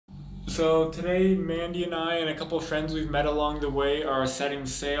So today, Mandy and I and a couple of friends we've met along the way are setting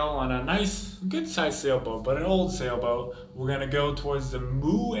sail on a nice, good-sized sailboat, but an old sailboat. We're gonna go towards the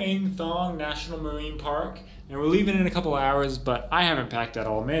Muang Thong National Marine Park, and we're leaving in a couple of hours. But I haven't packed at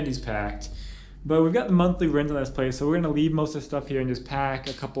all. Mandy's packed. But we've got the monthly rent on this place, so we're gonna leave most of the stuff here and just pack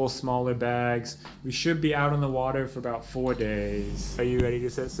a couple of smaller bags. We should be out on the water for about 4 days. Are you ready to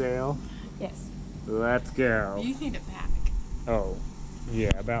set sail? Yes. Let's go. You need to pack. Oh.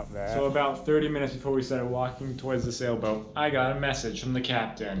 Yeah, about that. So about 30 minutes before we started walking towards the sailboat, I got a message from the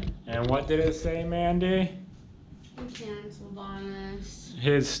captain. And what did it say, Mandy? He canceled on us.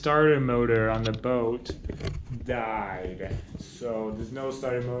 His starter motor on the boat died. So there's no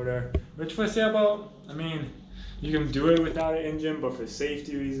starter motor. Which for a sailboat, I mean, you can do it without an engine, but for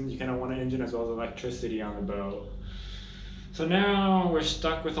safety reasons, you kind of want an engine as well as electricity on the boat. So now we're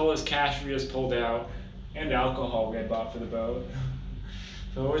stuck with all this cash we just pulled out and alcohol we had bought for the boat.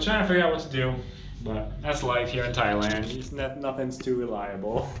 So we're trying to figure out what to do, but that's life here in Thailand. Nothing's too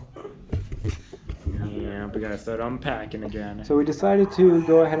reliable. Yeah, we gotta start unpacking again. So we decided to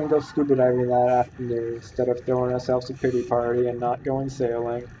go ahead and go scuba diving that afternoon instead of throwing ourselves a pity party and not going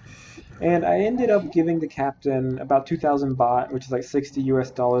sailing. And I ended up giving the captain about 2,000 baht, which is like $60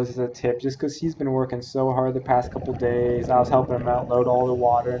 US as a tip, just because he's been working so hard the past couple days. I was helping him out load all the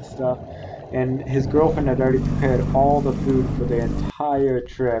water and stuff. And his girlfriend had already prepared all the food for the entire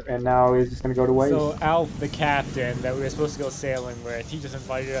trip, and now he's just going to go to waste. So Alf, the captain that we were supposed to go sailing with, he just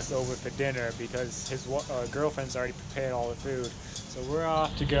invited us over for dinner because his girlfriend's already prepared all the food. So we're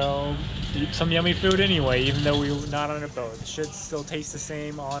off to go eat some yummy food anyway, even though we were not on a boat. It should still taste the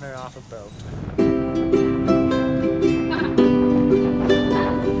same on or off a boat.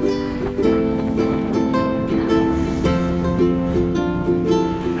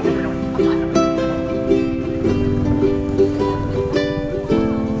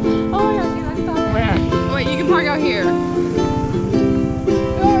 Wait, you can park out here.